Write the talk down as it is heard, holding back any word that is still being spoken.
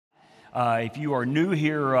If you are new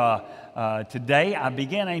here today, I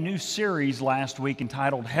began a new series last week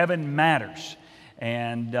entitled Heaven Matters.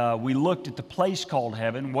 And we looked at the place called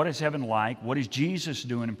heaven. What is heaven like? What is Jesus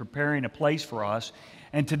doing in preparing a place for us?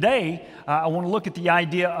 And today, I want to look at the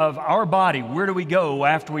idea of our body. Where do we go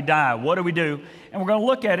after we die? What do we do? And we're going to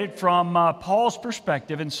look at it from Paul's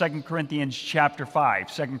perspective in 2 Corinthians chapter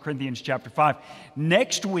 5. 2 Corinthians chapter 5.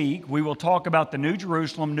 Next week, we will talk about the New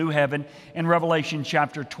Jerusalem, New Heaven, in Revelation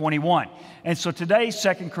chapter 21. And so today,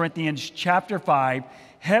 2 Corinthians chapter 5,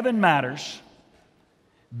 heaven matters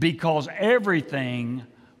because everything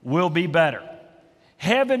will be better.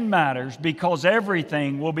 Heaven matters because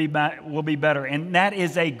everything will be better, and that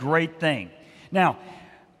is a great thing. Now,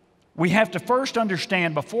 we have to first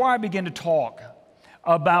understand, before I begin to talk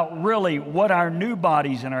about really what our new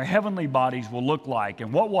bodies and our heavenly bodies will look like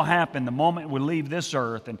and what will happen the moment we leave this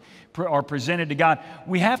earth and are presented to God,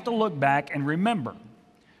 we have to look back and remember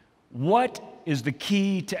what is the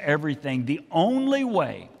key to everything. The only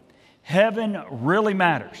way heaven really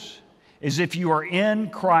matters is if you are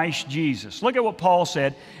in Christ Jesus. Look at what Paul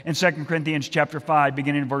said in 2 Corinthians chapter 5,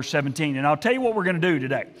 beginning in verse 17. And I'll tell you what we're going to do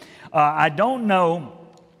today. I don't know,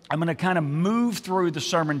 I'm going to kind of move through the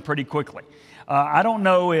sermon pretty quickly. I don't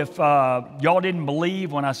know if y'all didn't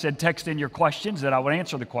believe when I said text in your questions that I would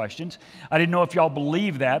answer the questions. I didn't know if y'all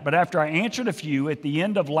believed that, but after I answered a few at the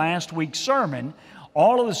end of last week's sermon,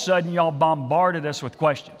 all of a sudden y'all bombarded us with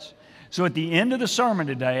questions. So at the end of the sermon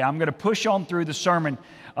today, I'm going to push on through the sermon.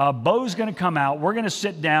 Bo's going to come out. We're going to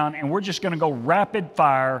sit down, and we're just going to go rapid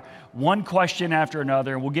fire, one question after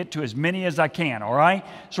another, and we'll get to as many as I can, all right?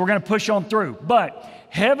 So we're going to push on through. But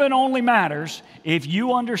heaven only matters if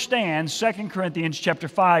you understand 2 Corinthians chapter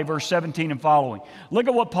 5, verse 17 and following. Look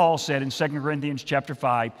at what Paul said in 2 Corinthians chapter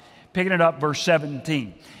 5, picking it up, verse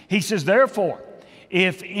 17. He says, "Therefore,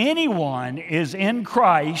 if anyone is in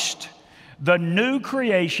Christ, the new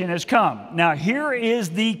creation has come." Now, here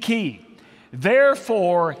is the key.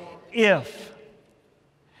 Therefore, if.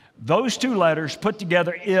 Those two letters put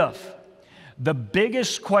together, if. The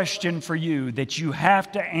biggest question for you that you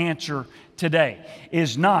have to answer today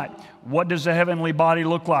is not, what does a heavenly body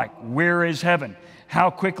look like? Where is heaven? How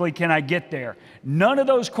quickly can I get there? None of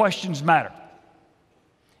those questions matter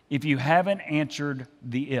if you haven't answered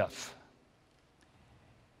the if.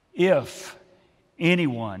 If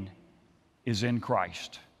anyone is in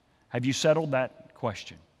Christ. Have you settled that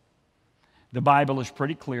question? The Bible is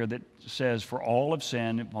pretty clear that says, for all have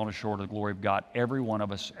sinned and fallen short of the glory of God. Every one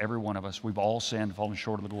of us, we've all sinned and fallen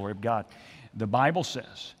short of the glory of God. The Bible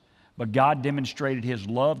says, but God demonstrated His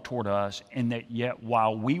love toward us in that yet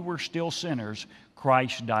while we were still sinners,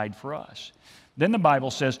 Christ died for us. Then the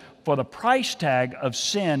Bible says, for the price tag of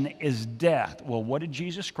sin is death. Well, what did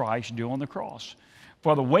Jesus Christ do on the cross?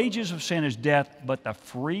 For the wages of sin is death, but the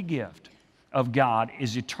free gift of God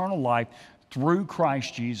is eternal life through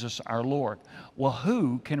Christ Jesus our Lord. Well,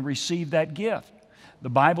 who can receive that gift? The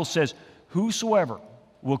Bible says, whosoever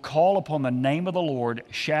will call upon the name of the Lord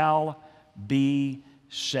shall be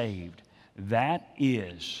saved. That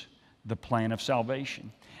is the plan of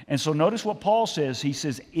salvation. And so notice what Paul says. He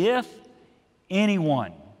says, if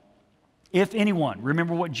anyone,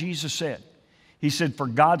 remember what Jesus said. He said, for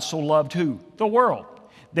God so loved who? The world.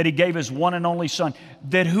 That He gave His one and only Son,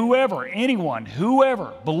 that whoever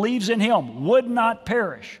believes in Him would not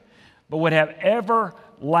perish, but would have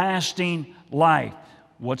everlasting life.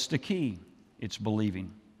 What's the key? It's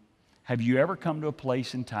believing. Have you ever come to a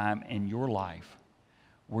place in time in your life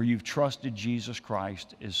where you've trusted Jesus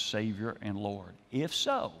Christ as Savior and Lord? If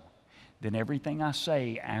so, then everything I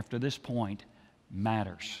say after this point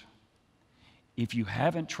matters. If you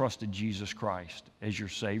haven't trusted Jesus Christ as your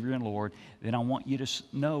Savior and Lord, then I want you to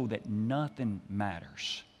know that nothing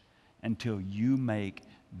matters until you make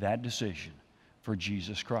that decision for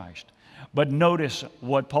Jesus Christ. But notice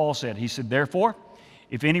what Paul said. He said, therefore,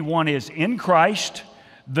 if anyone is in Christ,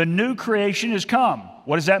 the new creation has come.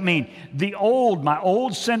 What does that mean? My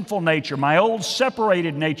old sinful nature, my old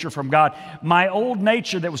separated nature from God, my old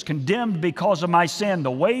nature that was condemned because of my sin. The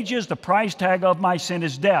wages, the price tag of my sin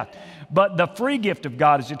is death. But the free gift of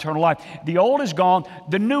God is eternal life. The old is gone,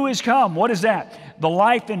 the new is come. What is that? The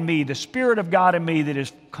life in me, the Spirit of God in me that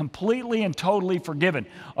is completely and totally forgiven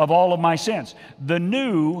of all of my sins. The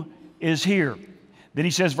new is here. Then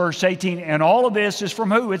he says, verse 18, and all of this is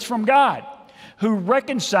from who? It's from God, who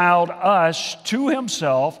reconciled us to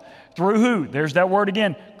Himself through who? There's that word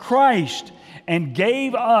again, Christ, and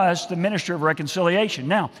gave us the ministry of reconciliation.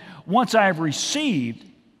 Now, once I have received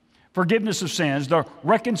forgiveness of sins, the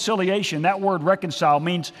reconciliation, that word reconcile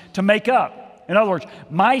means to make up. In other words,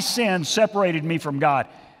 my sin separated me from God.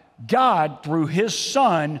 God, through His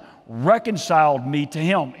Son, reconciled me to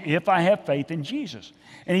him if I have faith in Jesus.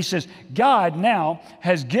 And he says, God now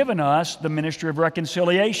has given us the ministry of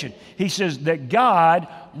reconciliation. He says that God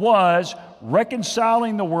was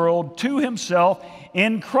reconciling the world to himself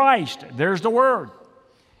in Christ. There's the word.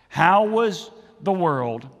 How was the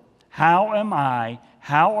world, how am I,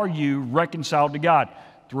 how are you reconciled to God?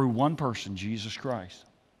 Through one person, Jesus Christ.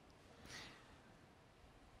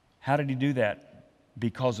 How did he do that?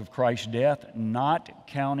 Because of Christ's death, not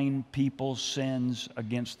counting people's sins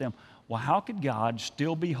against them. Well, how could God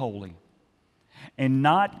still be holy and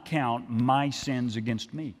not count my sins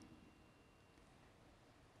against me?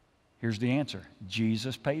 Here's the answer.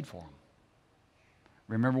 Jesus paid for them.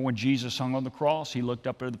 Remember when Jesus hung on the cross, he looked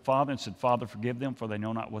up at the Father and said, Father, forgive them, for they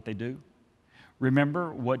know not what they do.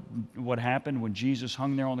 Remember what happened when Jesus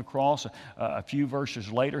hung there on the cross? A few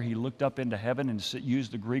verses later, he looked up into heaven and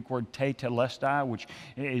used the Greek word tetelestai, which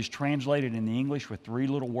is translated in the English with three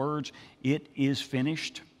little words. It is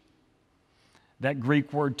finished. That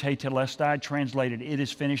Greek word tetelestai, translated it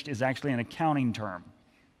is finished, is actually an accounting term.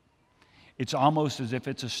 It's almost as if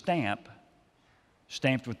it's a stamp,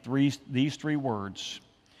 stamped with these three words.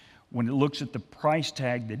 When it looks at the price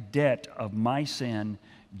tag, the debt of my sin,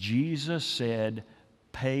 Jesus said,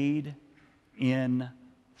 paid in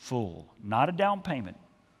full. Not a down payment.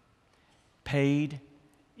 Paid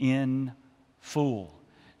in full.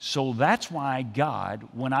 So that's why God,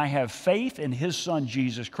 when I have faith in His Son,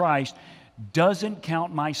 Jesus Christ, doesn't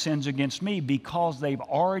count my sins against me because they've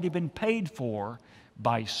already been paid for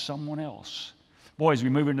by someone else. Boy, as we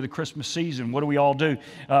move into the Christmas season, what do we all do?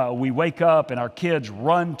 We wake up and our kids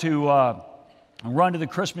run to the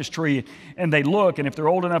Christmas tree and they look, and if they're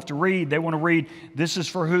old enough to read, they want to read, this is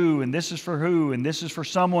for who, and this is for who, and this is for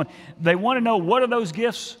someone. They want to know, what are those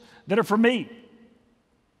gifts that are for me?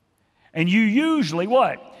 And you usually,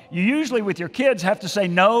 what? You usually with your kids have to say,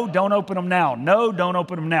 no, don't open them now. No, don't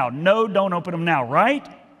open them now. No, don't open them now, right?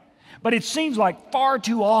 But it seems like far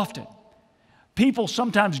too often, people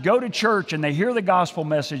sometimes go to church and they hear the gospel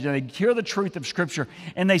message and they hear the truth of Scripture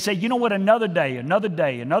and they say, you know what, another day, another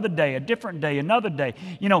day, another day, a different day, another day.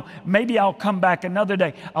 You know, maybe I'll come back another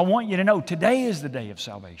day. I want you to know today is the day of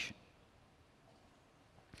salvation.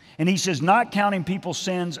 And he says, not counting people's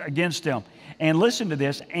sins against them. And listen to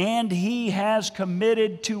this, and he has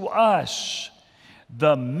committed to us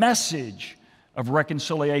the message of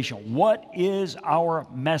reconciliation. What is our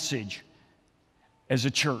message as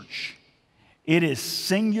a church? It is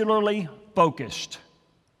singularly focused.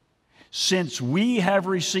 Since we have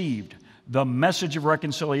received the message of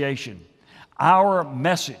reconciliation, our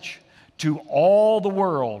message to all the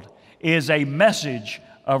world is a message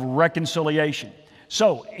of reconciliation.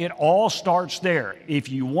 So it all starts there. If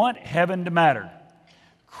you want heaven to matter,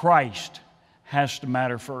 Christ has to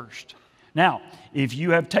matter first. Now, if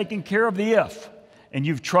you have taken care of the if, and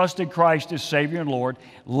you've trusted Christ as Savior and Lord,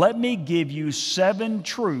 let me give you 7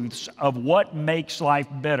 truths of what makes life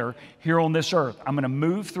better here on this earth. I'm going to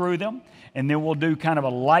move through them, and then we'll do kind of a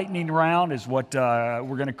lightning round is what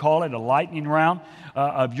we're going to call it, a lightning round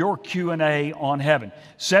of your Q&A on heaven.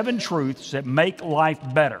 7 truths that make life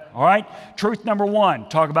better, all right? Truth number 1,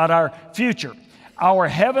 talk about our future. Our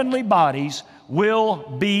heavenly bodies will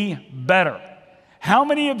be better. How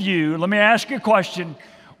many of you, let me ask you a question,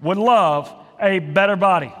 would love a better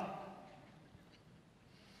body?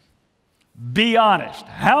 Be honest.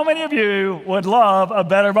 How many of you would love a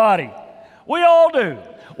better body? We all do.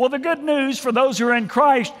 Well, the good news for those who are in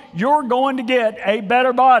Christ, you're going to get a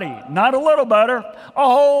better body. Not a little better, a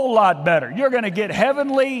whole lot better. You're going to get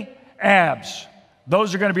heavenly abs.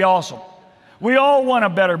 Those are going to be awesome. We all want a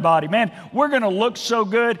better body. Man, we're going to look so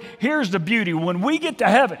good. Here's the beauty. When we get to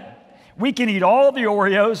heaven, we can eat all the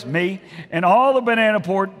Oreos, me, and all the banana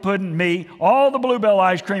pudding, me, all the Bluebell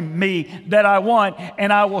ice cream, me, that I want,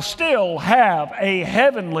 and I will still have a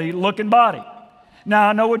heavenly looking body. Now,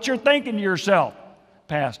 I know what you're thinking to yourself,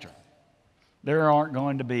 Pastor. There aren't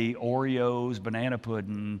going to be Oreos, banana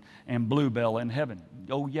pudding, and Bluebell in heaven.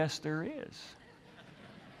 Oh, yes, there is.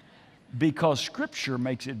 Because Scripture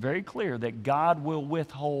makes it very clear that God will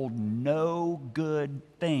withhold no good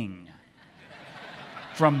thing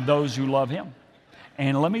from those who love Him.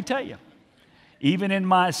 And let me tell you, even in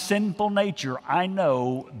my sinful nature, I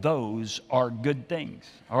know those are good things.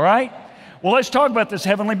 All right? Well, let's talk about this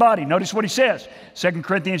heavenly body. Notice what he says. 2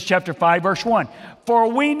 Corinthians chapter 5, verse 1. For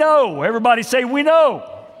we know, everybody say we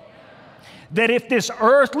know, that if this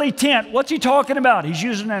earthly tent, what's he talking about? He's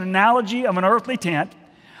using an analogy of an earthly tent.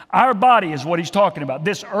 Our body is what he's talking about.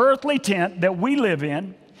 This earthly tent that we live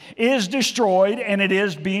in, is destroyed, and it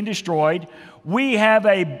is being destroyed, we have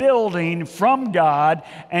a building from God,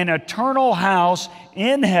 an eternal house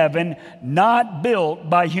in heaven, not built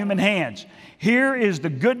by human hands. Here is the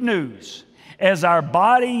good news. As our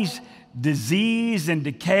bodies disease and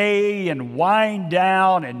decay and wind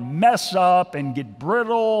down and mess up and get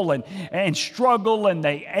brittle and struggle and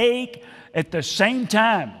they ache, at the same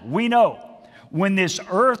time, we know when this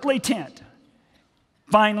earthly tent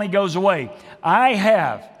finally goes away, I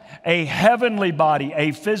have a heavenly body,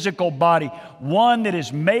 a physical body, one that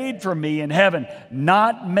is made for me in heaven,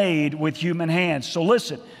 not made with human hands. So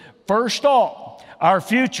listen, first off, our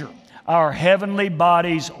future, our heavenly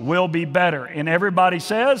bodies will be better. And everybody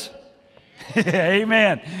says,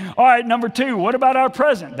 amen. All right, number two, what about our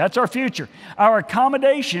present? That's our future. Our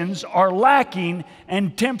accommodations are lacking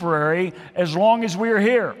and temporary as long as we are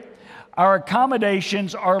here. Our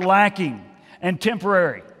accommodations are lacking and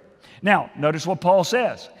temporary. Now, notice what Paul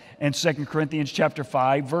says in 2 Corinthians chapter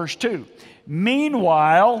 5, verse 2.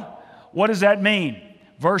 Meanwhile, what does that mean?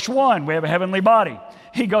 Verse 1, we have a heavenly body.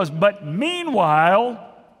 He goes, but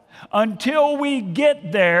meanwhile, until we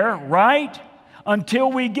get there, right?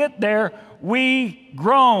 Until we get there, we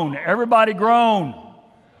groan. Everybody groan.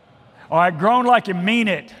 All right, groan like you mean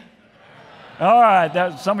it. All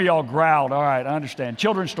right, some of y'all growled. All right, I understand.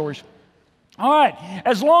 Children's stories. All right,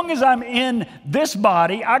 as long as I'm in this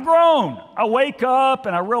body, I groan. I wake up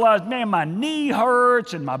and I realize, man, my knee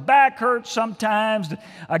hurts and my back hurts sometimes.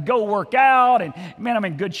 I go work out and, man, I'm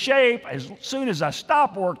in good shape. As soon as I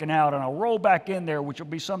stop working out and I roll back in there, which will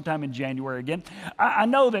be sometime in January again, I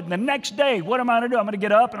know that the next day, what am I going to do? I'm going to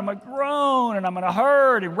get up and I'm going to groan and I'm going to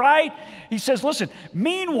hurt, and right? He says, listen,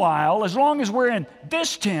 meanwhile, as long as we're in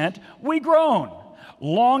this tent, we groan,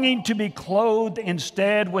 longing to be clothed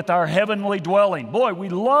instead with our heavenly dwelling. Boy, we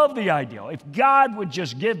love the idea. If God would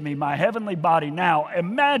just give me my heavenly body now,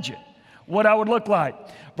 imagine what I would look like.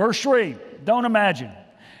 Verse 3, don't imagine.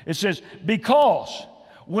 It says, because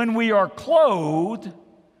when we are clothed,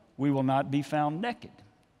 we will not be found naked.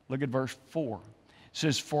 Look at verse 4. It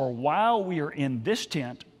says, for while we are in this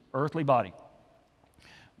tent, earthly body,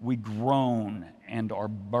 we groan and are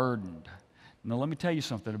burdened. Now, let me tell you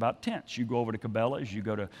something about tents. You go over to Cabela's, you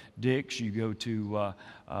go to Dick's, you go to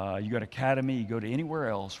Academy, you go to anywhere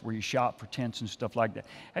else where you shop for tents and stuff like that.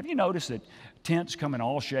 Have you noticed that tents come in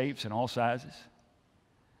all shapes and all sizes?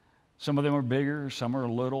 Some of them are bigger, some are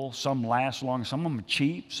little, some last long, some of them are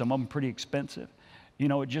cheap, some of them pretty expensive. You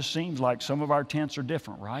know, it just seems like some of our tents are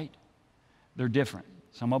different, right? They're different.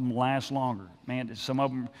 Some of them last longer. Man, some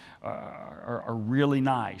of them are really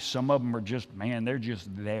nice. Some of them are just, man, they're just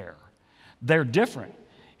there. They're different.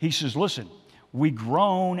 He says, listen, we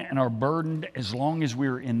groan and are burdened as long as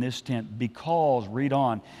we're in this tent because, read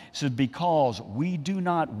on, it says, because we do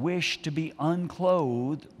not wish to be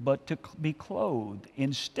unclothed, but to be clothed.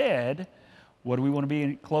 Instead, what do we want to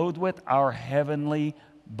be clothed with? Our heavenly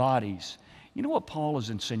bodies. You know what Paul is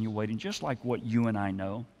insinuating, just like what you and I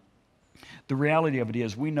know? The reality of it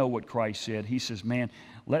is, we know what Christ said. He says, man,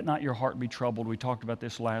 let not your heart be troubled. We talked about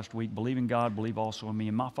this last week. Believe in God, believe also in me.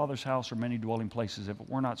 In my Father's house are many dwelling places. If it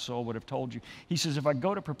were not so, I would have told you. He says, if I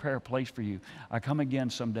go to prepare a place for you, I come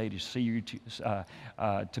again someday to see you,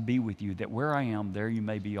 to be with you, that where I am, there you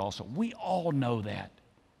may be also. We all know that.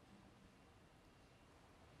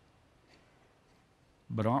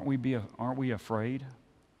 But aren't we afraid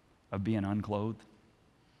of being unclothed?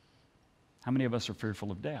 How many of us are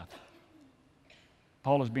fearful of death?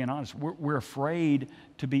 Paul is being honest. We're afraid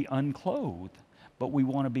to be unclothed, but we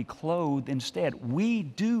want to be clothed instead. We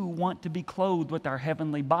do want to be clothed with our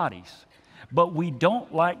heavenly bodies, but we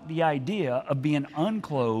don't like the idea of being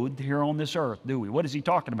unclothed here on this earth, do we? What is he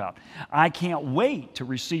talking about? I can't wait to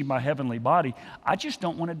receive my heavenly body. I just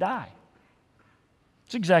don't want to die.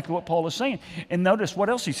 That's exactly what Paul is saying. And notice what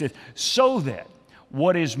else he says. So that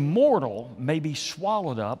what is mortal may be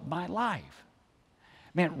swallowed up by life.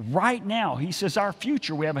 Man, right now, he says our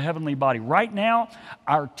future, we have a heavenly body. Right now,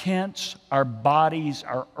 our tents, our bodies,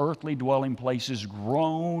 our earthly dwelling places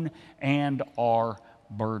groan and are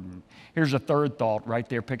burdened. Here's a third thought right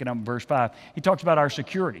there, picking up in verse 5. He talks about our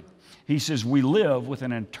security. He says we live with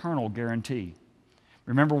an eternal guarantee.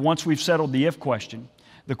 Remember, once we've settled the if question,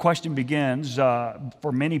 the question begins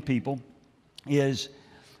for many people is,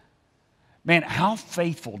 man, how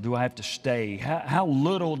faithful do I have to stay? How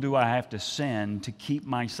little do I have to sin to keep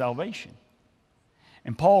my salvation?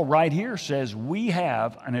 And Paul right here says we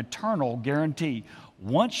have an eternal guarantee.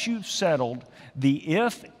 Once you've settled the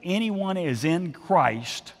if anyone is in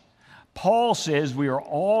Christ, Paul says we are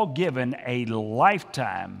all given a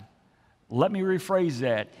lifetime. Let me rephrase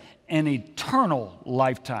that. An eternal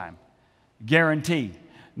lifetime guarantee.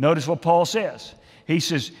 Notice what Paul says. He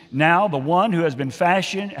says, now the one who has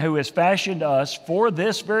fashioned us for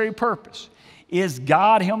this very purpose is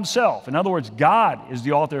God himself. In other words, God is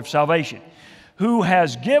the author of salvation, who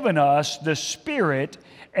has given us the Spirit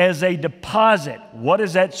as a deposit. What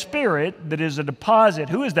is that Spirit that is a deposit?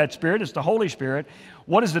 Who is that Spirit? It's the Holy Spirit.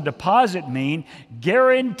 What does the deposit mean?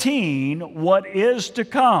 Guaranteeing what is to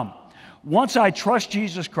come. Once I trust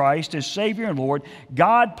Jesus Christ as Savior and Lord,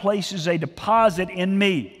 God places a deposit in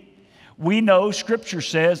me. We know Scripture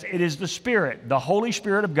says it is the Spirit, the Holy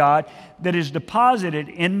Spirit of God, that is deposited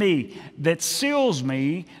in me, that seals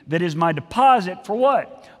me, that is my deposit for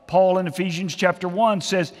what? Paul in Ephesians chapter 1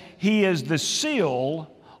 says, He is the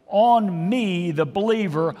seal on me, the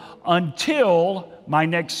believer, until my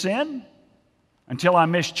next sin, until I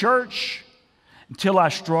miss church, until I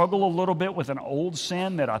struggle a little bit with an old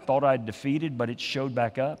sin that I thought I'd defeated, but it showed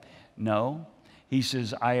back up. No, he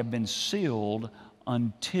says, I have been sealed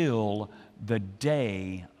until the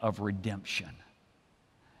day of redemption.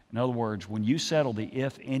 In other words, when you settle the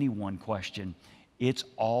if anyone question, it's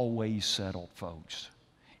always settled, folks.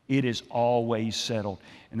 It is always settled.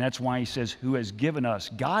 And that's why he says, who has given us,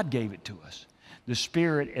 God gave it to us, the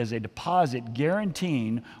Spirit as a deposit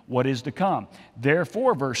guaranteeing what is to come.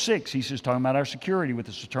 Therefore, verse 6, he says, talking about our security with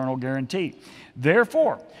this eternal guarantee.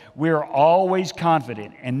 Therefore, we are always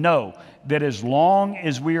confident and know that as long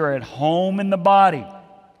as we are at home in the body,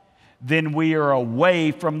 then we are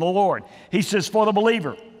away from the Lord. He says, for the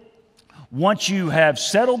believer, once you have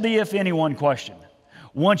settled the if anyone question,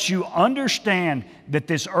 once you understand that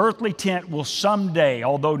this earthly tent will someday,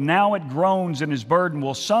 although now it groans and is burdened,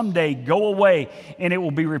 will someday go away and it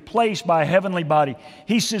will be replaced by a heavenly body.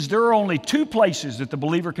 He says there are only two places that the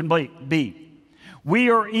believer can be.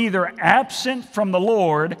 We are either absent from the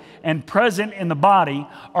Lord and present in the body,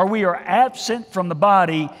 or we are absent from the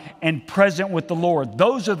body and present with the Lord.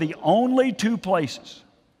 Those are the only two places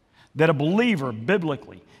that a believer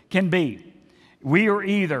biblically can be. We are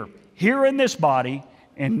either here in this body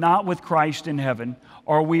and not with Christ in heaven,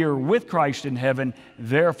 or we are with Christ in heaven,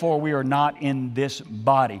 therefore we are not in this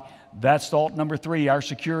body. That's thought number 3, our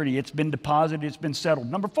security. It's been deposited, it's been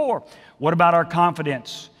settled. Number 4, what about our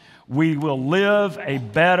confidence? We will live a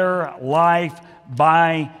better life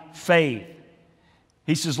by faith.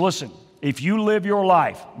 He says, listen, if you live your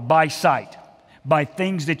life by sight, by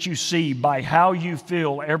things that you see, by how you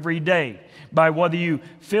feel every day, by whether you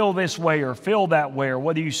feel this way or feel that way, or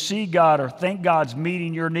whether you see God or think God's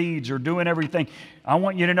meeting your needs or doing everything, I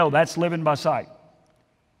want you to know that's living by sight.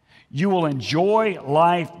 You will enjoy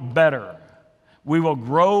life better. We will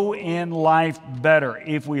grow in life better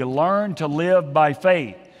if we learn to live by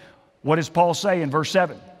faith. What does Paul say in verse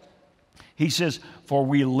 7? He says, for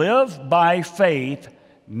we live by faith,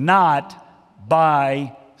 not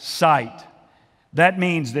by sight. That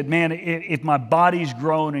means that, man, if my body's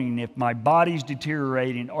groaning, if my body's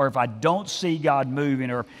deteriorating, or if I don't see God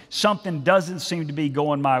moving, or something doesn't seem to be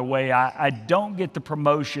going my way, I don't get the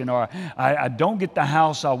promotion, or I don't get the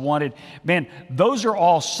house I wanted, man, those are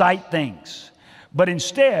all sight things. But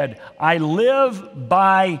instead, I live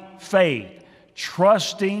by faith,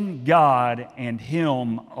 trusting God and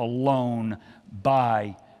Him alone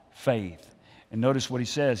by faith. And notice what he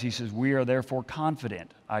says. He says, we are therefore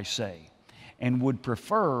confident, I say, and would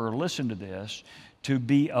prefer, listen to this, to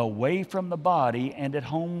be away from the body and at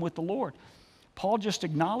home with the Lord. Paul just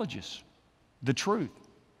acknowledges the truth.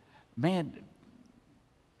 Man,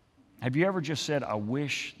 have you ever just said, I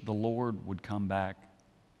wish the Lord would come back?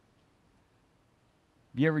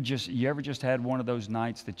 You ever just had one of those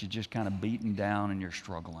nights that you're just kind of beaten down and you're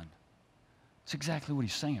struggling? It's exactly what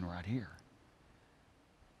he's saying right here.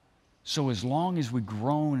 So as long as we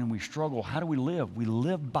groan and we struggle, how do we live? We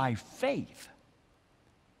live by faith,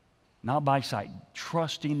 not by sight,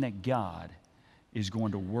 trusting that God is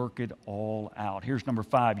going to work it all out. Here's number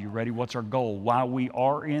 5. You ready? What's our goal? While we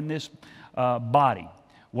are in this body,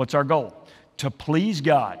 what's our goal? To please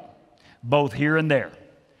God, both here and there.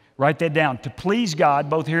 Write that down. To please God,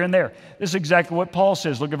 both here and there. This is exactly what Paul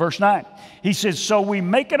says. Look at verse 9. He says, so we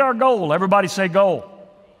make it our goal. Everybody say goal.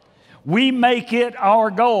 We make it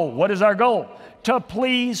our goal. What is our goal? To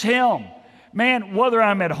please Him. Man, whether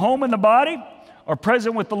I'm at home in the body or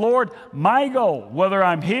present with the Lord, my goal, whether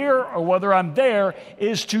I'm here or whether I'm there,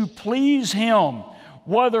 is to please Him.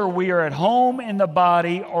 Whether we are at home in the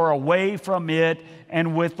body or away from it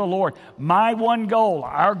and with the Lord. My one goal,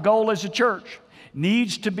 our goal as a church,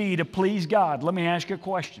 needs to be to please God. Let me ask you a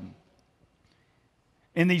question.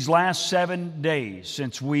 In these last 7 days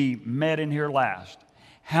since we met in here last,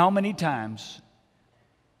 how many times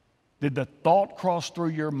did the thought cross through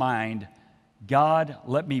your mind, God,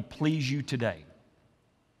 let me please you today?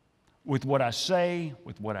 with what I say,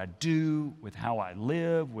 with what I do, with how I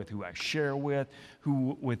live, with who I share with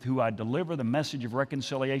who I deliver the message of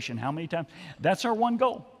reconciliation. How many times? That's our one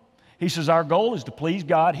goal. He says our goal is to please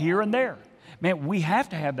God here and there. Man, we have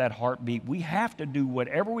to have that heartbeat. We have to do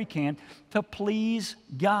whatever we can to please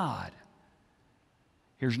God.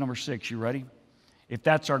 Here's number 6. You ready? If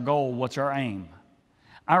that's our goal, what's our aim?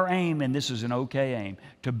 Our aim, and this is an okay aim,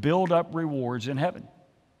 to build up rewards in heaven.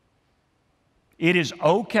 It is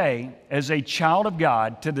okay as a child of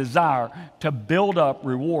God to desire to build up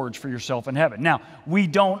rewards for yourself in heaven. Now, we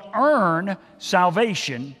don't earn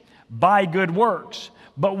salvation by good works,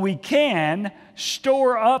 but we can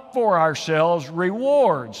store up for ourselves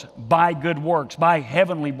rewards by good works, by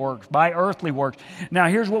heavenly works, by earthly works. Now,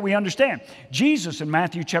 here's what we understand. Jesus in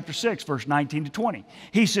Matthew chapter 6, verse 19 to 20,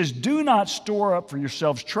 he says, "Do not store up for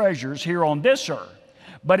yourselves treasures here on this earth,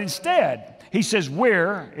 but instead," he says,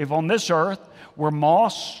 "where, if on this earth, where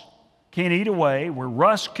moss can eat away, where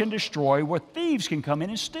rust can destroy, where thieves can come in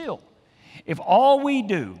and steal." If all we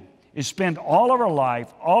do is spend all of our life,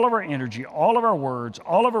 all of our energy, all of our words,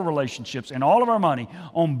 all of our relationships, and all of our money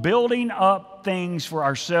on building up things for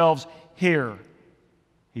ourselves here,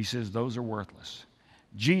 he says those are worthless.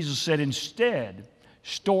 Jesus said instead,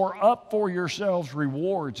 store up for yourselves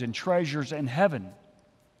rewards and treasures in heaven,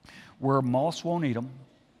 where moss won't eat them,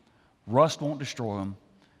 rust won't destroy them,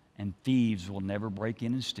 and thieves will never break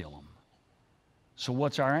in and steal them. So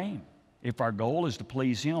what's our aim? If our goal is to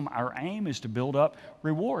please Him, our aim is to build up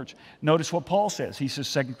rewards. Notice what Paul says. He says,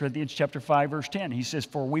 2 Corinthians chapter 5, verse 10. He says,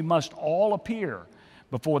 "For we must all appear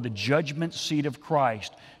before the judgment seat of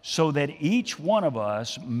Christ, so that each one of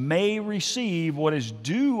us may receive what is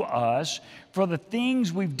due us for the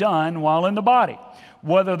things we've done while in the body,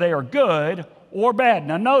 whether they are good or bad."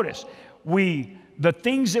 Now notice, the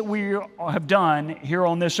things that we have done here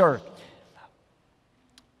on this earth.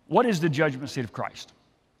 What is the judgment seat of Christ?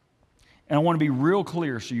 And I want to be real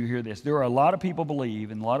clear so you hear this. There are a lot of people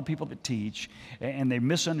believe and a lot of people that teach, and they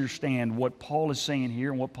misunderstand what Paul is saying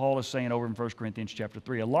here and what Paul is saying over in 1 Corinthians chapter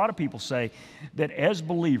 3. A lot of people say that as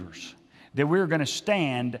believers, that we're going to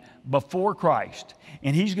stand before Christ,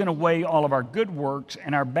 and He's going to weigh all of our good works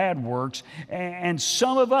and our bad works, and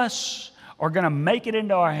some of us are going to make it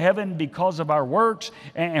into our heaven because of our works,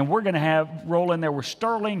 and we're going to roll in there with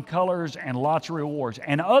sterling colors and lots of rewards.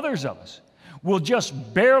 And others of us will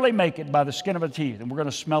just barely make it by the skin of our teeth, and we're going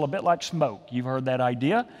to smell a bit like smoke. You've heard that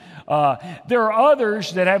idea. There are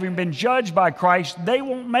others that, having been judged by Christ, they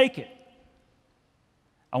won't make it.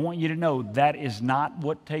 I want you to know that is not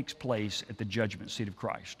what takes place at the judgment seat of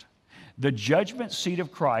Christ. The judgment seat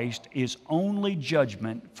of Christ is only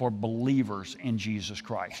judgment for believers in Jesus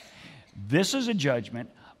Christ. This is a judgment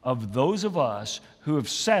of those of us who have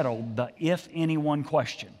settled the if anyone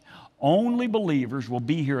question. Only believers will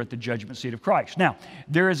be here at the judgment seat of Christ. Now,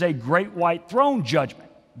 there is a great white throne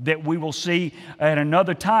judgment that we will see at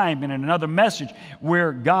another time in another message,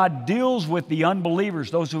 where God deals with the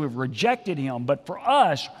unbelievers, those who have rejected Him. But for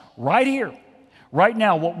us, right here, right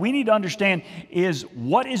now, what we need to understand is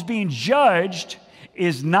what is being judged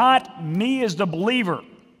is not me as the believer.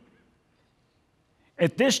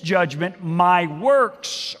 At this judgment, my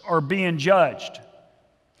works are being judged.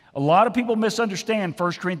 A lot of people misunderstand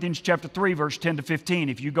 1 Corinthians chapter 3, verse 10 to 15.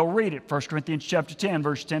 If you go read it, 1 Corinthians chapter 10,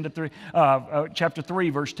 verse 10 to 3, chapter 3,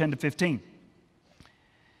 verse 10 to 15.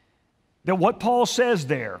 That what Paul says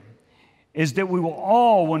there is that we will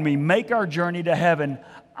all, when we make our journey to heaven,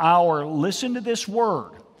 listen to this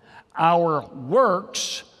word, our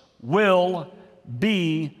works will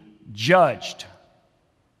be judged.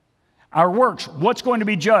 Our works, what's going to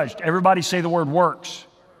be judged? Everybody say the word works.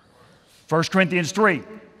 1 Corinthians 3.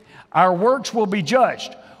 Our works will be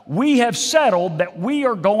judged. We have settled that we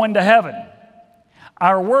are going to heaven.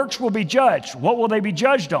 Our works will be judged. What will they be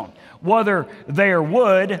judged on? Whether they are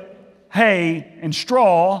wood, hay, and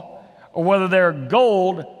straw, or whether they're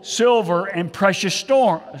gold, silver, and precious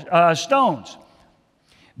stones.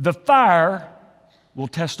 The fire will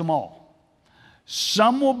test them all.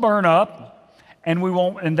 Some will burn up, and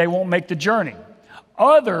they won't make the journey.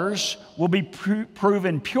 Others will be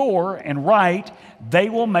proven pure and right. They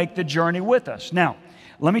will make the journey with us. Now,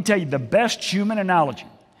 let me tell you the best human analogy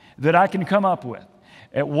that I can come up with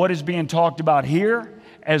at what is being talked about here,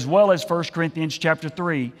 as well as 1 Corinthians chapter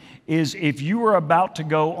 3, is if you were about to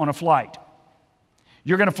go on a flight.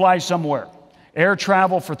 You're going to fly somewhere. Air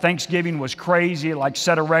travel for Thanksgiving was crazy. It like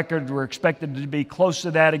set a record. We're expected to be close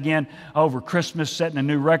to that again over Christmas, setting a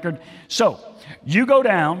new record. So you go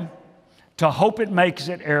down to Hope It Makes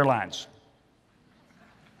It Airlines.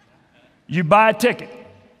 You buy a ticket.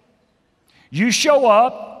 You show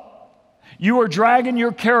up. You are dragging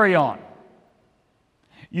your carry-on.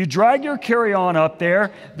 You drag your carry-on up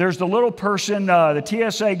there. There's the little person, the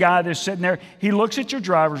TSA guy that's sitting there. He looks at your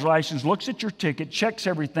driver's license, looks at your ticket, checks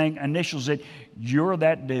everything, initials it. You're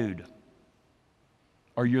that dude.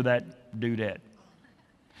 Or you're that dudette.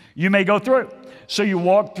 You may go through. So you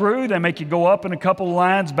walk through. They make you go up in a couple of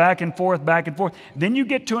lines, back and forth, back and forth. Then you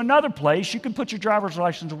get to another place. You can put your driver's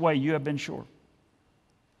license away. You have been sure.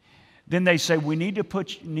 Then they say, we need you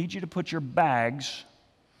to put your bags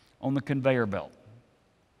on the conveyor belt.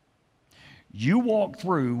 You walk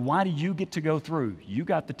through. Why do you get to go through? You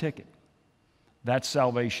got the ticket. That's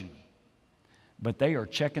salvation. But they are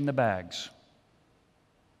checking the bags.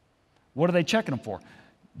 What are they checking them for?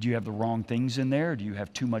 Do you have the wrong things in there? Do you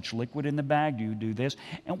have too much liquid in the bag? Do you do this?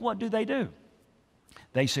 And what do?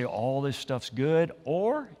 They say all this stuff's good.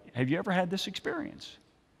 Or have you ever had this experience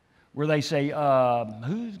where they say,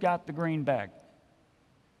 who's got the green bag?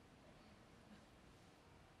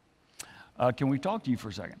 Can we talk to you for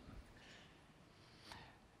a second?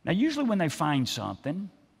 Now, usually when they find something,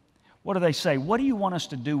 what do they say? What do you want us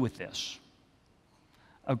to do with this?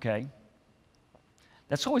 Okay.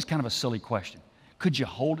 That's always kind of a silly question. Could you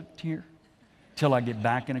hold it here till I get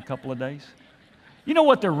back in a couple of days? You know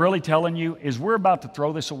what they're really telling you is we're about to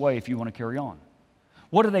throw this away if you want to carry on.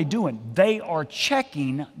 What are they doing? They are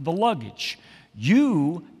checking the luggage.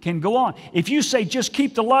 You can go on. If you say just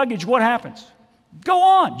keep the luggage, what happens? Go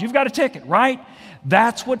on. You've got a ticket, right?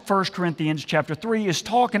 That's what 1 Corinthians chapter 3 is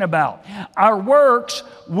talking about. Our works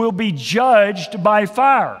will be judged by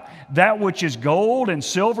fire. That which is gold and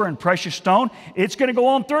silver and precious stone, it's going to go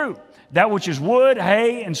on through. That which is wood,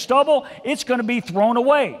 hay, and stubble, it's going to be thrown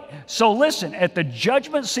away. So listen, at the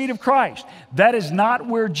judgment seat of Christ, that is not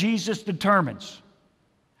where Jesus determines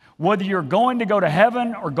whether you're going to go to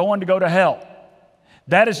heaven or going to go to hell.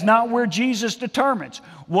 That is not where Jesus determines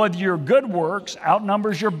whether your good works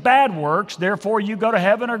outnumbers your bad works, therefore you go to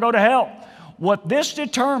heaven or go to hell. What this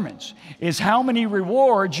determines is how many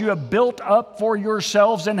rewards you have built up for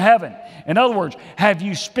yourselves in heaven. In other words, have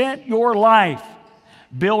you spent your life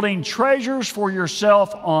building treasures for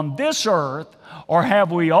yourself on this earth, or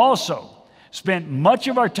have we also spent much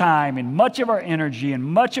of our time and much of our energy and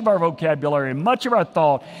much of our vocabulary and much of our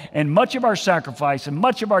thought and much of our sacrifice and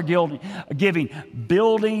much of our giving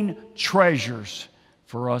building treasures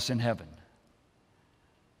for us in heaven?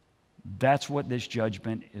 That's what this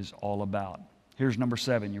judgment is all about. Here's number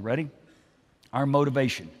 7. You ready? Our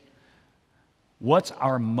motivation. What's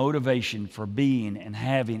our motivation for being and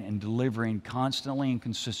having and delivering constantly and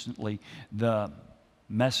consistently the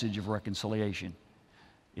message of reconciliation?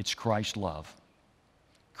 It's Christ's love.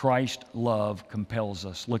 Christ's love compels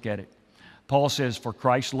us. Look at it. Paul says, for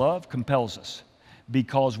Christ's love compels us,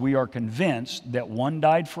 because we are convinced that one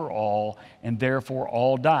died for all, and therefore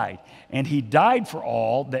all died. And he died for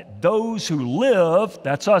all, that those who live,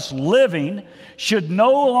 that's us living, should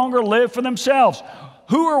no longer live for themselves.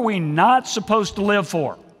 Who are we not supposed to live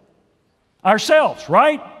for? Ourselves,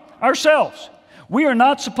 right? Ourselves. We are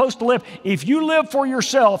not supposed to live. If you live for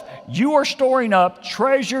yourself, you are storing up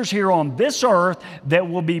treasures here on this earth that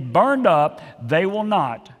will be burned up. They will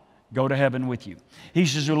not go to heaven with you. He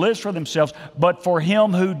says, who lives for themselves, but for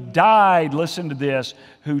him who died, listen to this,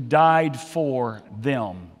 who died for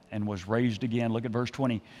them and was raised again. Look at verse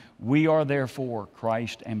 20. We are therefore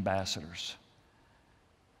Christ's ambassadors.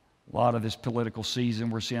 A lot of this political season,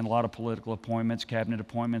 we're seeing a lot of political appointments, cabinet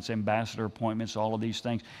appointments, ambassador appointments, all of these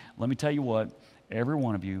things. Let me tell you what, every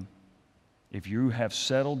one of you, if you have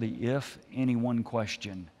settled the if anyone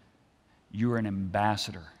question, you're an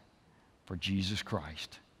ambassador for Jesus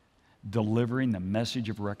Christ, delivering the message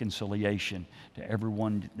of reconciliation to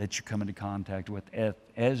everyone that you come into contact with,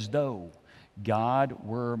 as though God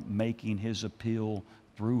were making his appeal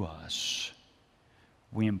through us.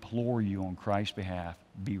 We implore you on Christ's behalf,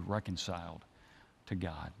 be reconciled to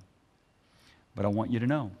God. But I want you to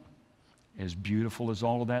know, as beautiful as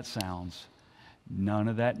all of that sounds, none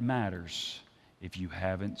of that matters if you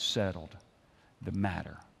haven't settled the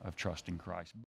matter of trusting Christ.